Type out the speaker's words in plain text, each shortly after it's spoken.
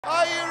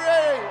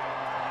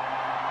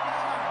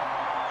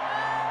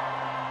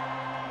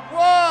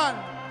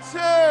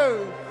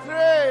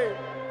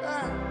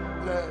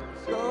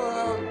go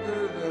out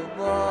to the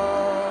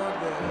ball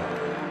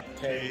game.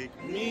 Take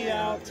me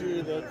out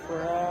to the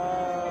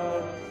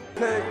crowd.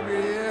 Take me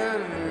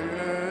in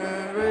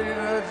and be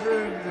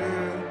nothing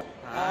new.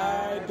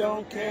 I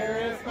don't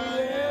care if we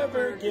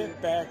ever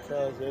get back,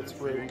 cause it's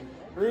root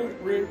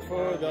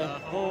for the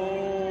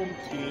home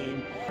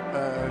team.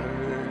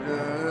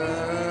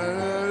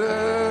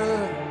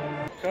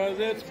 Cause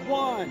it's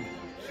 1,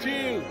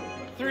 2,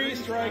 3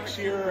 strikes,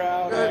 you're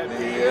out at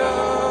the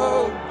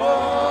old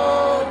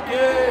ball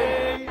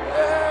game.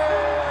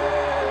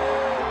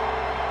 Now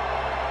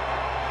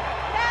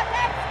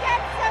let's get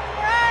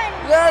some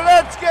runs. Yeah,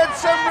 let's get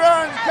some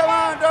runs. Come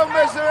on, don't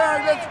mess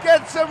around. Let's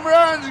get some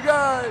runs,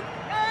 guys.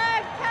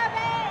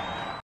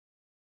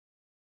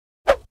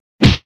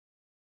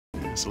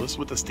 So this is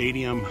what the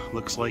stadium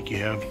looks like. You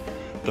have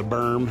the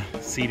berm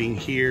seating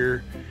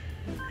here.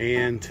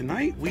 And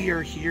tonight we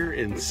are here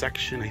in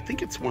section, I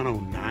think it's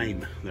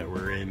 109 that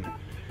we're in,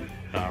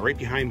 right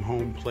behind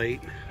home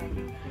plate.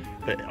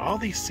 But all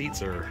these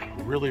seats are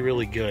really,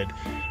 really good.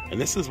 And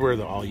this is where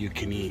the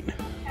all-you-can-eat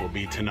will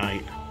be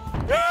tonight.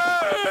 But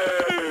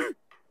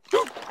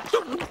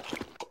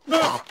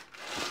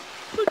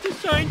the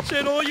sign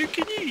said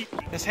all-you-can-eat.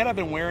 This hat I've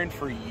been wearing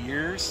for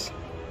years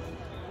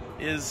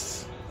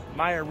is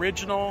my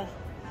original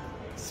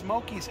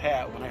Smoky's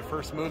hat when I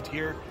first moved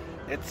here.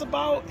 It's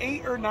about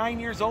 8 or 9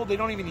 years old. They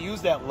don't even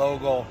use that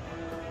logo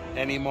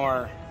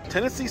anymore.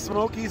 Tennessee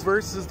Smokies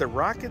versus the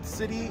Rocket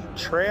City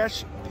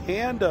Trash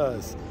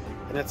Pandas.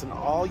 And it's an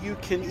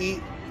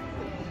all-you-can-eat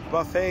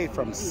buffet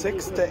from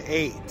 6 to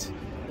 8.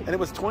 And it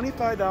was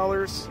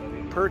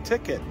 $25 per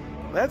ticket.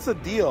 That's a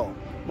deal.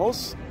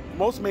 Most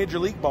major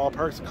league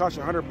ballparks cost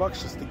you $100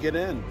 just to get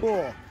in.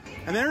 Cool.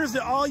 And there's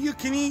the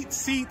all-you-can-eat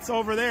seats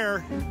over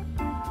there.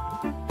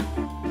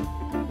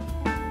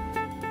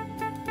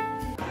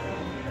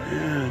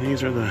 Yeah,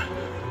 these are the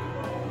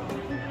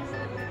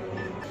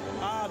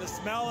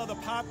smell of the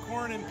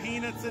popcorn and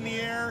peanuts in the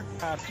air.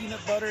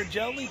 Peanut butter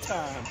jelly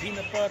time.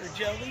 Peanut butter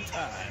jelly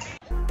time.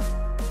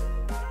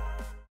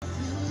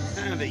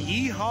 And the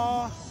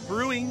Yeehaw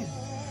Brewing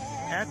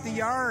at the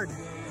yard.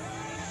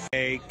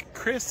 Take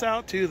Chris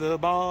out to the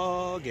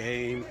ball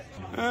game.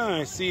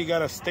 I see you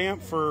got a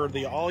stamp for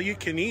the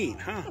all-you-can-eat,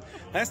 huh?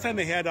 Last time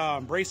they had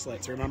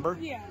bracelets, remember?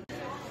 Yeah.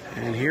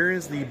 And here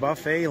is the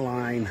buffet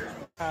line.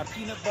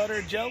 Peanut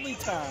butter jelly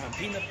time.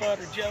 Peanut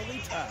butter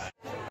jelly time.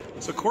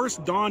 So of course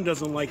Dawn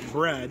doesn't like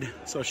bread,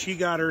 so she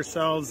got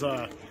herself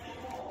you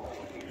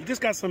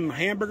just got some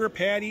hamburger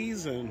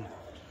patties and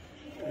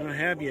what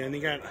have you, and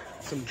you got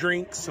some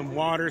drinks, some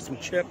water, some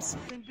chips.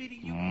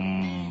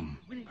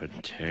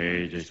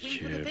 Potato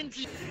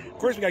chips. Of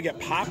course we gotta get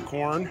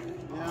popcorn.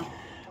 Yeah.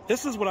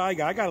 This is what I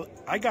got.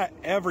 I got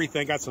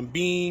everything. Got some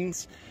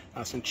beans,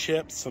 some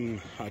chips, some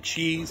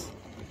cheese.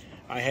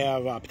 I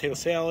have potato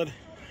salad,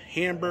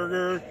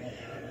 hamburger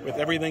with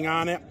everything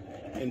on it,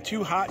 and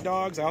 2 hot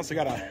dogs. I also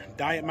got a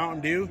Diet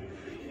Mountain Dew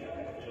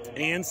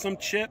and some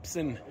chips.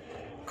 And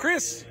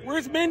Chris,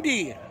 where's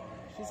Mindy?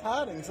 She's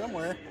hiding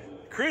somewhere.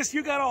 Chris,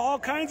 you got all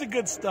kinds of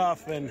good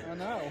stuff. And I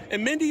know.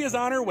 And Mindy is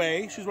on her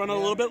way. She's running a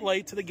little bit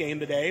late to the game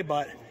today,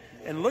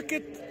 and look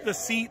at the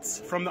seats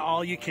from the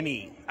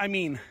all-you-can-eat. I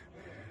mean,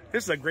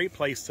 this is a great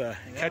place to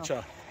catch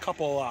a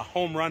couple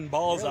home run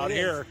balls out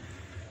here.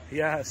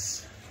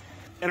 Yes.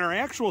 And our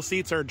actual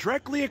seats are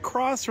directly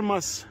across from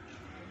us,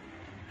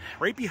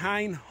 right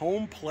behind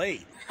home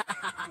plate.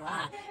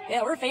 Wow.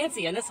 Yeah, we're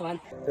fancy in this one.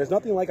 There's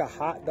nothing like a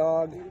hot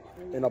dog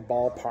in a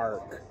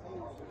ballpark.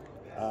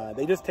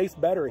 They just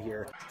taste better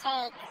here.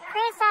 Take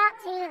Chris out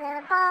to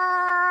the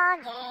ball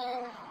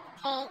game.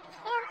 Take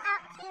him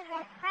out to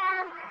the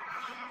crowd.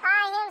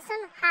 Buy him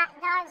some hot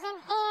dogs and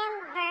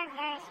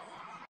hamburgers.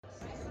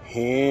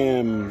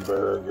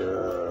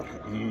 Hamburger.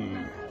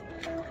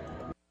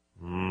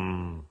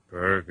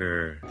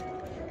 Burger.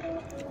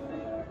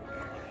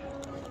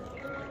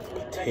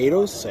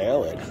 Potato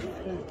salad.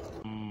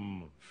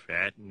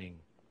 Fattening.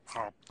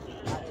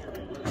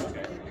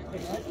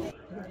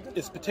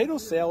 Is potato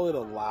salad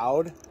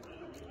allowed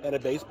at a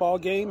baseball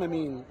game? I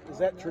mean, is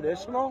that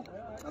traditional?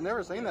 I've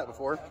never seen that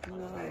before.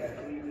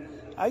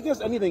 I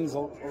guess anything's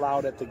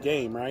allowed at the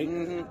game, right?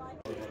 Mm-hmm.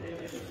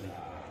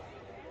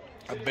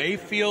 A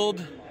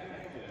Bayfield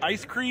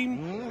ice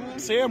cream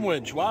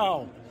sandwich.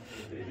 Wow.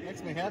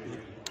 Makes me happy.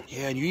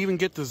 Yeah, and you even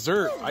get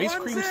dessert. Ice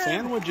cream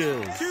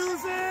sandwiches.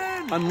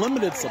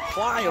 Unlimited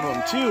supply of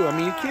them, too. I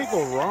mean, you can't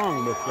go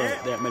wrong with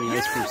that many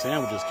ice cream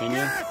sandwiches, can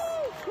you?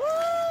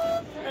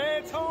 Hey,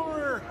 it's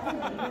Homer!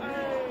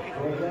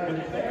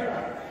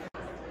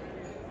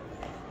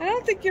 I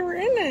don't think you were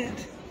in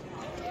it.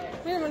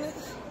 Wait a minute.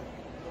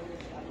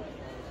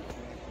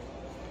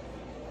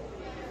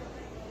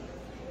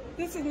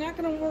 This is not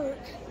going to work.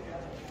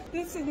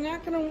 This is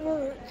not going to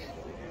work.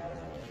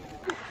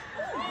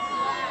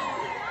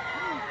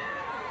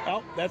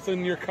 Oh, that's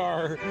in your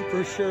car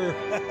for sure.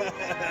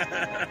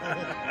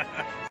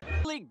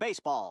 League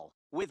Baseball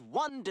with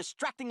one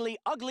distractingly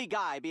ugly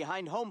guy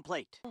behind home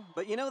plate.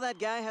 But you know that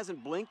guy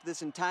hasn't blinked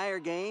this entire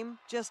game?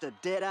 Just a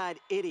dead-eyed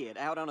idiot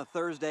out on a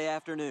Thursday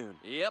afternoon.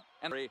 Yep,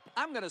 and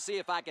I'm gonna see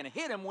if I can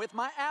hit him with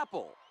my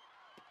apple.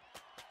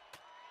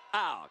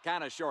 Ow,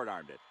 kind of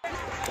short-armed it.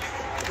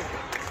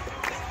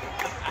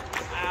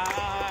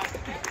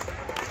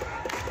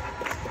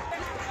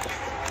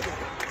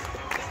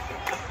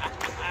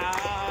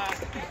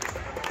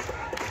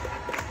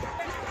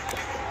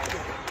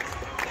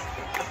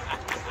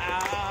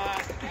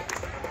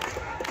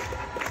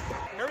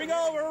 Here we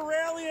go, we're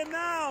rallying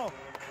now.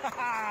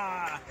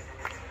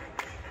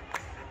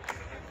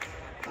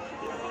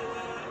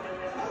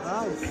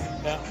 Nice.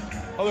 Yeah.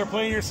 Oh, they're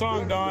playing your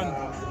song, Dawn.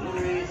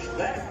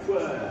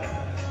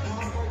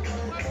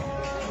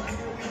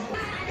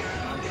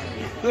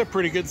 They're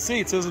pretty good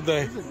seats, isn't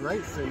they? These are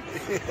great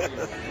seats.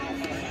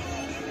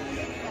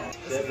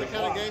 This is the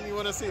kind of game you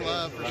want to see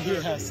live. For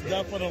sure. Yes,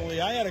 definitely.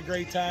 I had a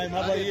great time.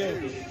 How about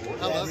you?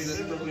 I loved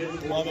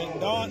it. Love it.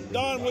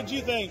 Dawn, what'd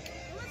you think? It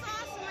was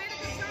awesome. I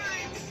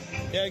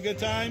had a good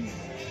time.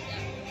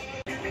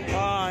 Yeah, good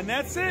time? And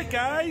that's it,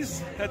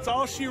 guys. That's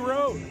all she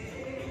wrote.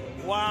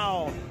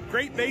 Wow.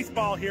 Great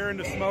baseball here in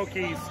the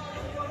Smokies.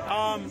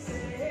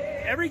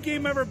 Every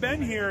game ever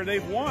been here,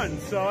 they've won.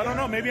 So I don't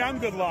know. Maybe I'm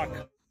good luck.